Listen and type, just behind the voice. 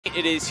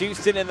It is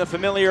Houston in the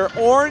familiar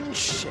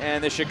orange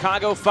and the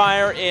Chicago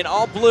Fire in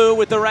all blue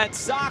with the Red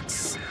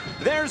Sox.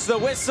 There's the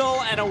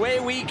whistle and away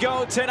we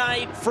go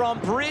tonight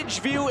from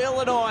Bridgeview,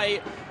 Illinois.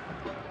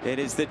 It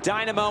is the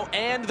Dynamo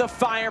and the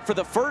Fire for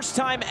the first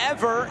time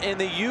ever in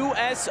the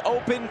U.S.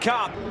 Open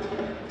Cup.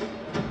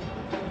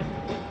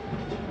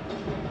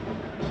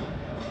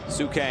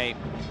 Suke trying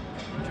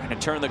to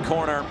turn the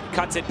corner,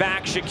 cuts it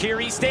back.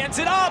 Shaqiri stands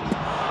it up,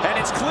 and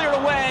it's cleared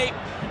away.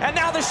 And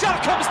now the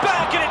shot comes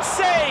back, and it's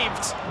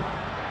saved.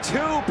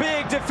 Two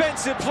big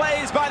defensive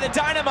plays by the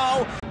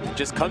Dynamo. It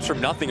just comes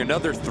from nothing.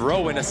 Another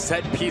throw in a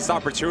set-piece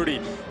opportunity.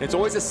 And it's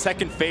always a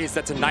second phase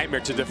that's a nightmare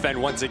to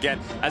defend once again,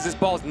 as this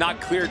ball is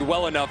not cleared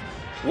well enough.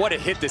 What a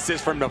hit this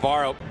is from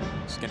Navarro.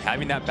 Just again,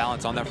 having that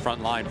balance on that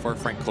front line for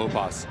Frank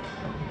Klopas.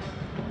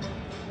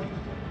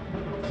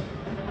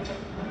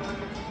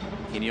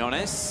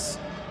 Quinones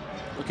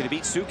looking to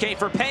beat Suke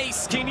for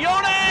pace.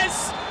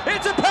 Quinones!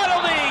 It's a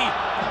penalty!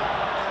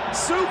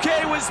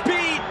 Suke was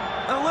beat.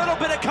 A little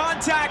bit of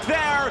contact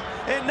there,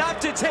 enough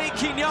to take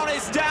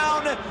Quinones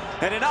down,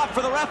 and enough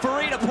for the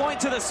referee to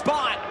point to the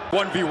spot.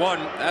 1v1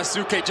 as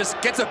Suke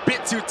just gets a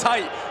bit too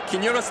tight.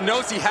 Quinones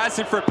knows he has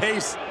him for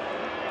pace.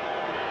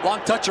 Long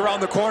touch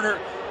around the corner.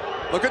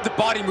 Look at the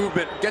body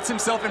movement. Gets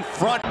himself in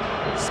front.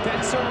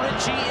 Spencer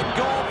Ritchie in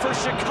goal for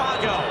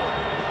Chicago.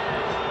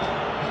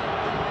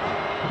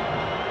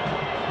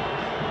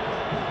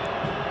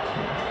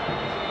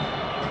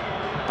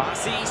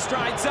 Bassi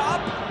strides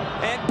up,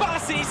 and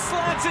Bassi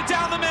slots it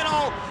down the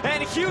middle,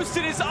 and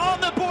Houston is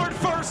on the board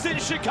first in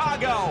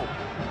Chicago.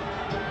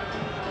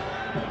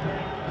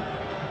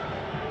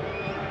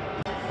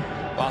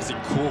 Bassi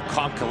cool,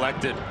 calm,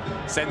 collected.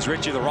 Sends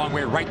Ritchie the wrong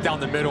way, right down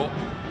the middle.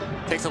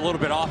 Takes a little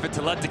bit off it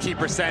to let the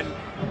keeper send.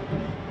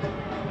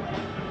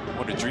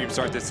 What a dream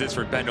start this is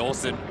for Ben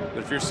Olsen.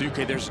 But if you're Suke,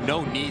 there's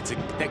no need to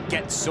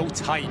get so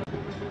tight.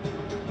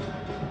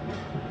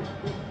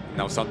 And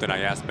that was something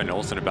I asked Ben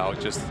Olsen about,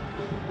 just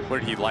what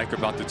did he like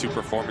about the two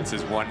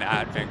performances, one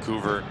at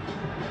Vancouver.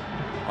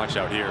 Watch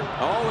out here.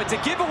 Oh, it's a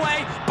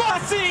giveaway.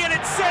 Bassi, and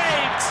it's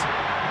saved.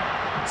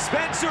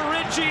 Spencer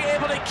Ritchie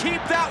able to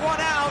keep that one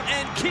out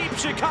and keep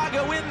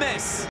Chicago in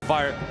this.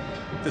 Fire.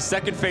 The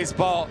second phase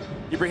ball,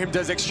 Ibrahim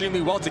does extremely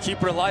well to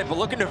keep it alive, but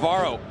look at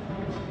Navarro.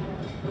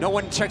 No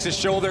one checks his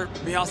shoulder.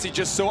 Bialsi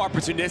just so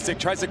opportunistic,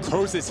 tries to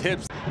close his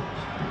hips.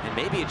 And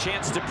maybe a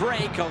chance to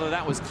break, although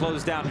that was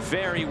closed down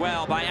very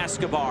well by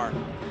Escobar.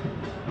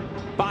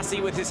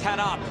 Bassi with his head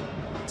up,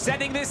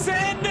 sending this in,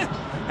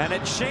 and a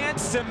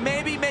chance to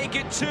maybe make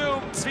it two.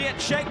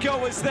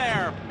 Sviatchenko was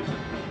there.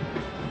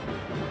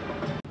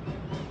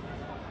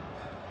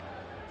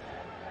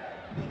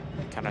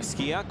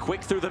 Kanaskia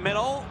quick through the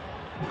middle.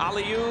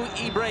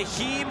 Aliou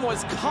Ibrahim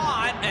was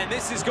caught, and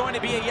this is going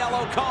to be a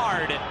yellow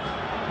card.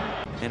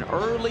 An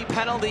early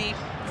penalty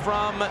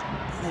from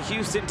the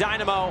Houston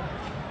Dynamo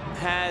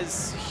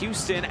has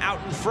Houston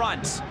out in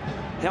front.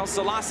 El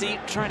Selassie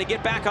trying to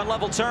get back on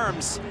level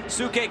terms.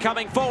 Suke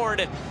coming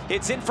forward.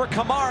 It's in for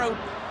Kamaru.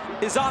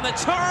 Is on the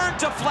turn,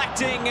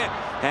 deflecting.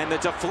 And the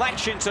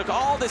deflection took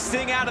all the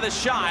sting out of the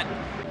shot.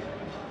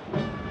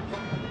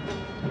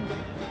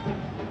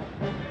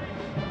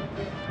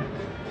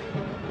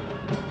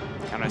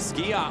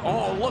 Kanaskia,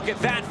 oh, look at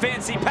that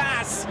fancy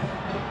pass.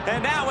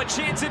 And now a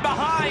chance in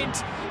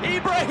behind.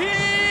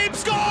 Ibrahim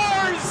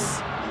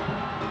scores!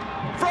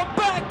 From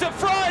back to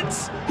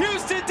front,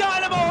 Houston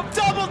Dynamo have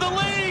doubled the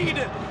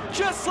lead.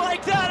 Just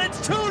like that,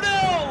 it's 2-0.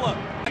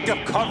 Lack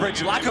of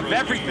coverage, lack of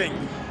everything.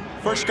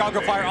 For Chicago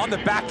Fire on the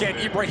back end,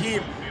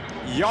 Ibrahim,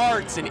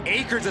 yards and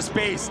acres of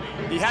space.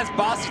 He has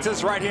Bassi to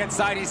his right-hand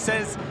side. He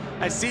says,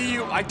 I see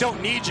you, I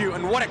don't need you.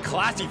 And what a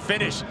classy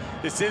finish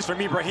this is from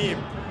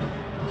Ibrahim.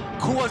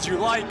 Cool as you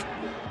like.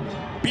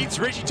 Beats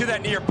Ritchie to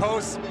that near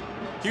post.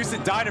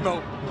 Houston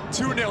Dynamo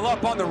 2-0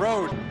 up on the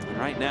road.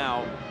 Right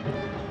now,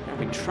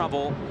 having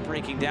trouble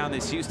breaking down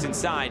this Houston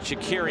side.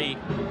 Shaqiri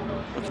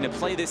looking to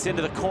play this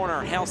into the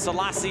corner. El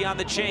Selassie on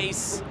the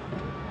chase.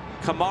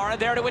 Kamara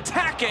there to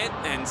attack it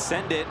and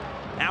send it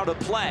out of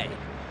play.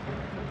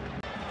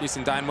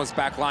 Houston Dynamo's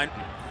back line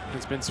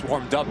has been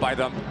swarmed up by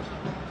them.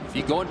 If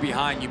you go in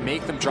behind, you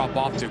make them drop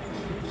off to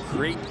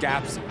create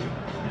gaps.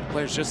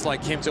 Players just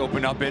like him to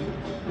open up in.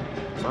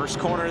 First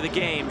corner of the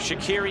game.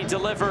 Shaqiri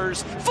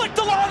delivers. Flicked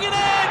along and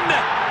in!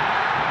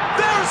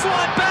 There's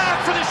one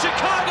back for the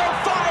Chicago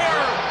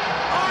Fire!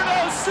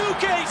 Arno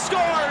Suke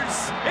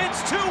scores!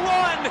 It's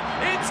 2-1!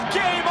 It's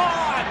game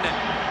on!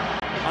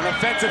 An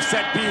offensive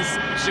set piece,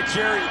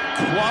 Shaqiri,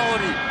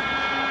 quality.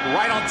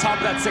 Right on top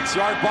of that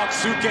 6-yard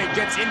box, Suke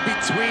gets in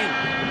between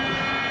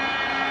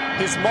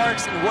his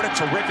marks, and what a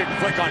terrific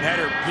flick on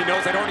header. He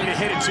knows I don't need to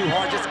hit it too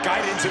hard, just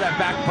guide it into that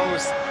back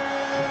post.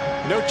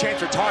 No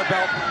chance for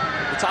Tarbell.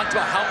 We talked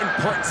about how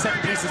important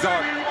set pieces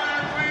are.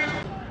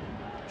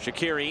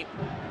 Shaqiri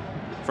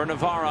for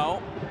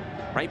Navarro.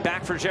 Right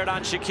back for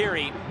Xherdan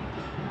Shaqiri.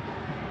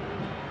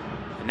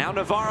 And now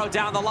Navarro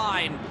down the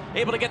line.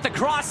 Able to get the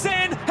cross in.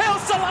 El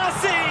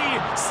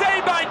Selassie!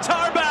 Saved by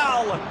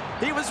Tarbell!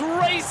 He was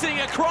racing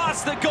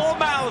across the goal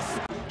mouth.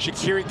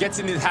 Shaqiri gets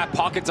into the half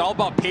pocket. It's all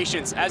about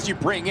patience as you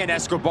bring in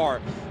Escobar.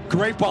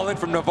 Great ball in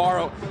from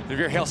Navarro.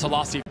 Navir Haile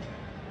Selassie.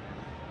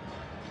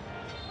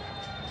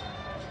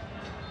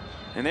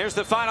 And there's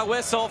the final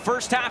whistle.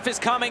 First half is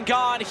come and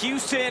gone.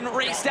 Houston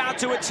raced out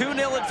to a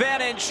 2-0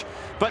 advantage,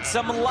 but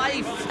some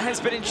life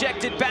has been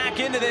injected back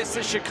into this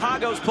as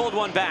Chicago's pulled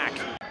one back.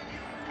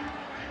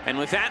 And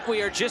with that,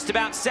 we are just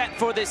about set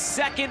for the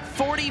second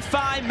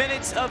 45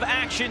 minutes of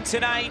action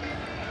tonight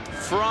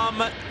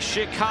from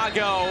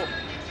Chicago.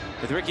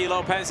 With Ricky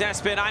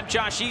Lopez-Espin, I'm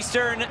Josh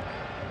Eastern.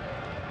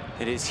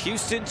 It is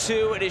Houston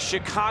 2, it is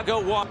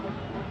Chicago 1.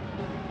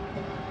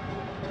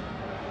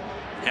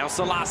 Haile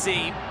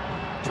Selassie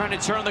trying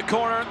to turn the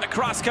corner, the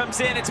cross comes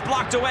in, it's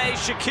blocked away.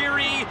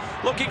 Shaqiri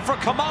looking for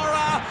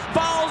Kamara,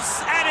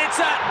 falls, and it's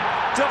a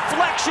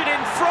deflection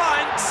in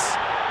front.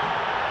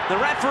 The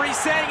referee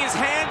saying his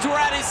hands were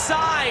at his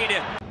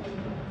side.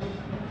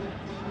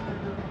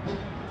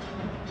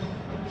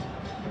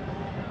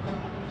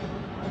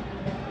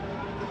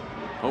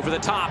 Over the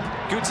top,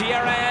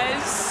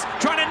 Gutierrez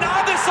trying to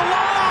nod this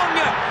along.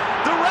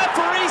 The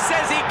referee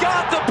says he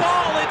got the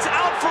ball, it's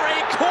out for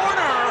a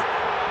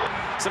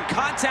corner. Some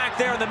contact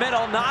there in the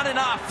middle, not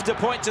enough to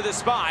point to the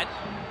spot.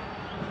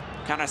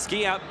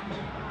 Carrasquilla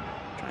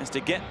tries to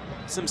get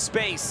some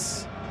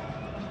space.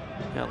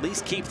 At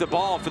least keep the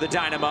ball for the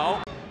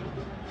Dynamo.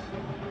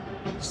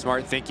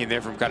 Smart thinking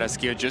there from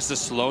Carrasquilla just to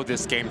slow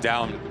this game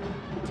down.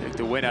 Take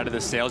the wind out of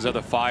the sails of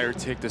the fire,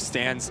 take the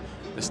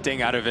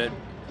sting out of it.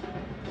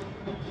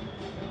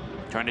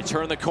 Trying to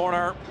turn the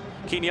corner.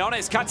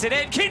 Quiñones cuts it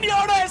in.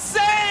 Quiñones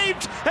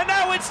saved! And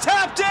now it's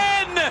tapped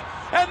in!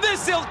 And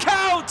this'll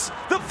count!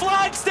 The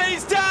flag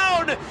stays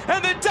down!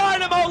 And the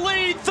Dynamo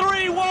lead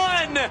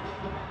 3-1!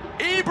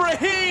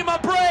 Ibrahim a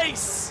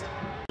brace!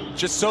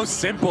 Just so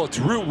simple. It's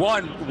route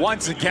one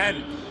once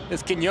again.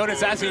 As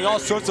Quiñones asking all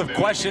sorts of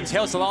questions.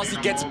 Haile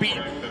Selassie gets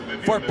beat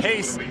for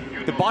pace.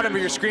 The bottom of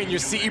your screen, you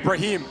see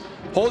Ibrahim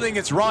holding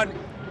his run.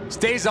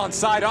 Stays on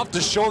side, off the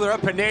shoulder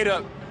of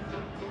Pineda.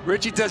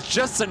 Richie does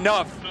just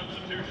enough.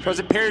 Throws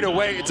it parried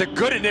away. It's a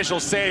good initial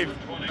save.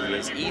 It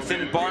is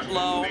Ethan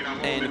Bartlow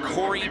and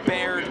Corey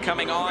Baird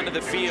coming onto the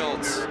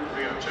field.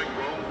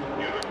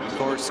 Of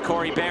course,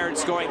 Corey Baird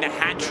scoring the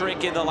hat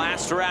trick in the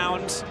last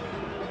round.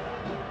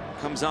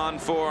 Comes on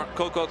for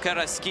Coco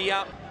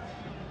Carrasquilla.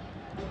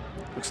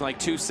 Looks like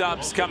two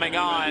subs coming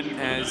on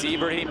as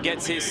Ibrahim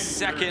gets his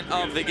second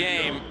of the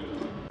game.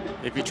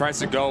 If he tries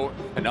to go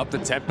and up the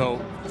tempo,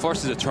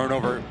 forces a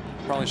turnover,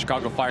 probably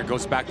Chicago Fire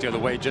goes back the other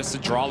way just to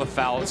draw the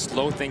foul,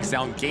 slow things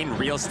down, gain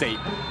real estate.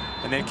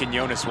 And then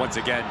Quiñones once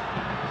again.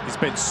 He's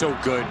been so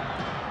good.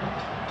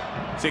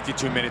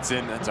 62 minutes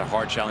in, that's a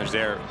hard challenge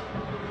there.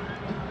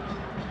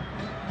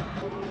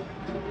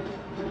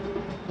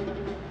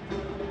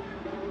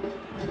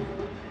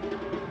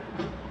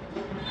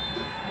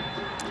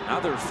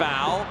 Another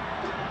foul.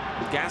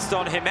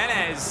 Gaston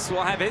Jimenez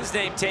will have his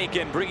name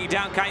taken, bringing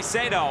down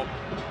Caicedo.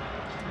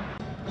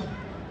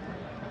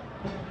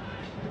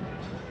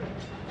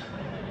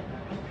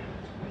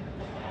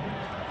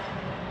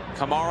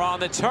 Kamara on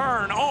the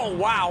turn. Oh,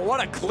 wow,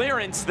 what a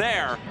clearance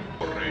there.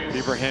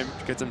 Ibrahim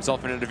gets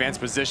himself in an advanced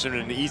position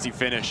and an easy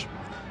finish.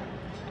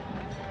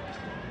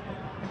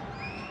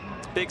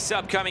 Big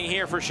sub coming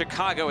here for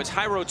Chicago. It's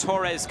Jairo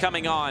Torres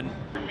coming on.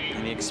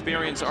 And the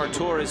experienced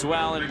Artur as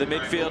well in the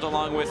midfield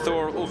along with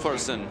Thor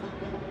Ulfarsson.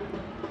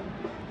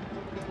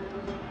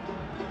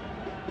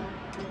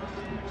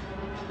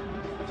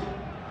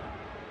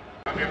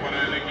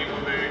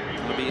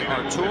 It'll be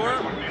Artur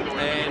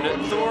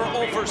and Thor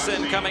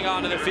Ulfarsson coming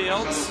onto the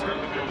field.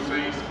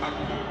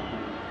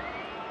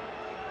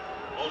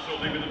 Also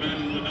leaving the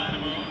bench for the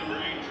Dynamo,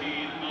 number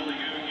 18,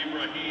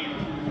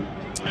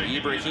 Ibrahim.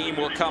 Ibrahim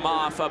will come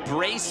off. A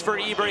brace for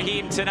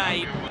Ibrahim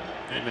tonight.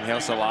 And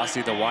Haile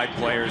Selassie, the wide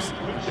players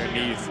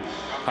underneath.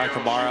 Hi,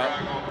 Kamara.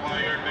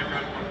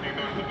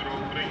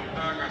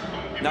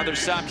 Another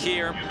sub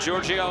here,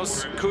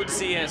 Georgios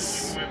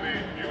Koutsias.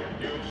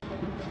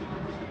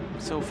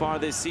 So far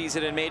this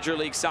season in Major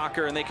League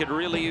Soccer, and they could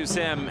really use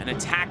him. An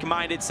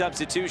attack-minded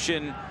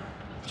substitution.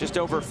 Just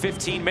over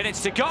 15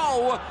 minutes to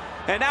go.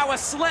 And now a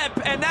slip,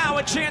 and now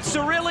a chance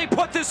to really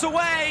put this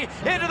away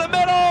into the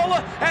middle,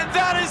 and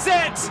that is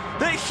it.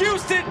 The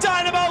Houston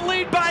Dynamo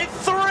lead by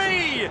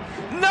 3.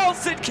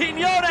 Nelson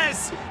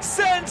Quiñones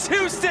sends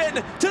Houston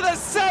to the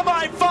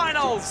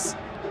semifinals.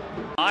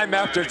 Time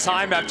after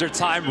time after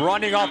time,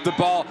 running off the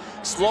ball,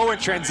 slow in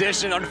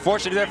transition.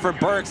 Unfortunately there for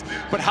Burks,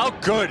 but how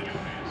good.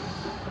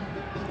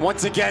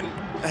 Once again,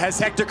 has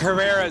Hector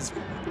Herrera's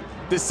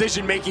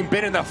decision-making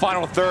been in the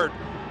final third.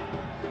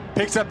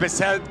 Picks up his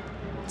head,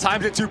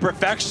 times it to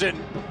perfection,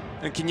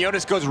 and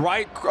Quiñones goes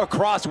right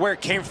across where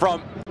it came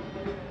from.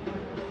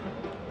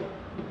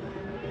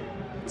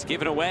 It's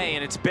given away,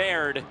 and it's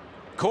Baird.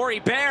 Corey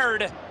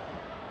Baird,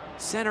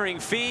 centering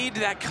feed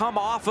that come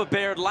off of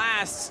Baird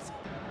last.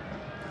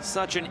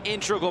 Such an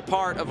integral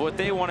part of what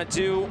they want to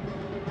do.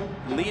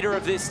 Leader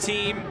of this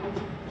team.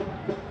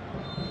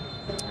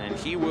 And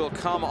he will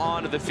come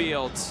onto the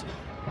field.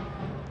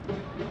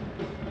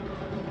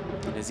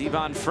 It is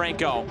Ivan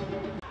Franco.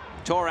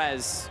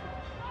 Torres.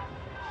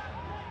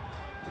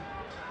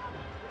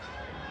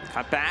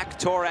 Cut back,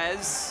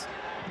 Torres.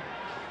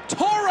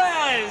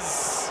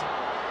 Torres!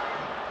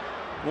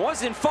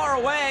 Wasn't far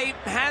away,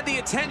 had the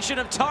attention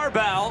of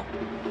Tarbell.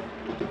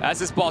 As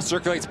this ball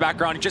circulates back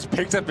around, he just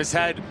picked up his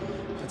head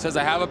and says,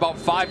 I have about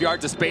 5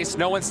 yards of space.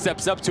 No one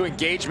steps up to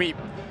engage me.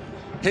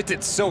 Hits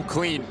it so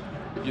clean.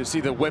 You see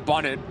the whip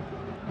on it.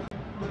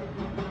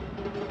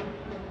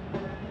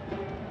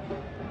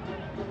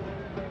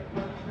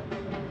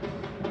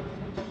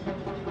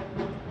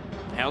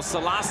 El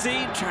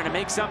Selassie trying to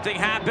make something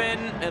happen.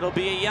 It'll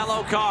be a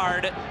yellow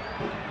card.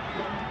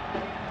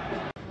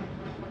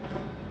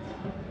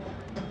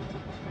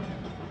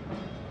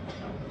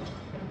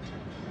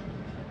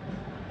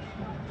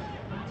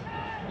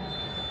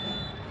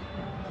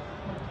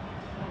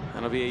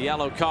 It'll be a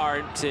yellow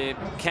card to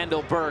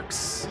Kendall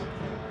Burks.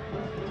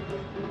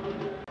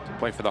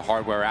 Play for the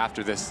hardware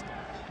after this.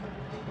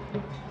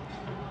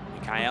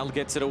 Kyle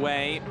gets it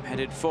away,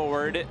 headed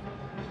forward.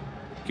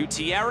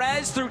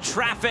 Gutierrez through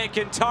traffic,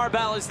 and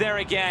Tarbell is there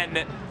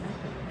again.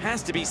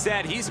 Has to be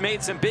said, he's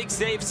made some big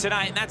saves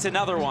tonight, and that's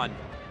another one.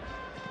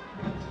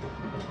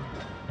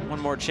 One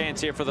more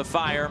chance here for the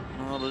Fire.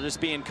 Well, it'll just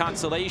be in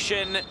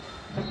consolation.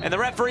 And the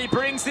referee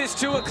brings this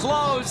to a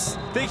close.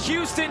 The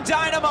Houston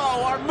Dynamo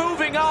are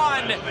moving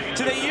on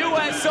to the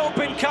U.S.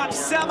 Open Cup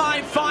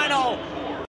semifinal.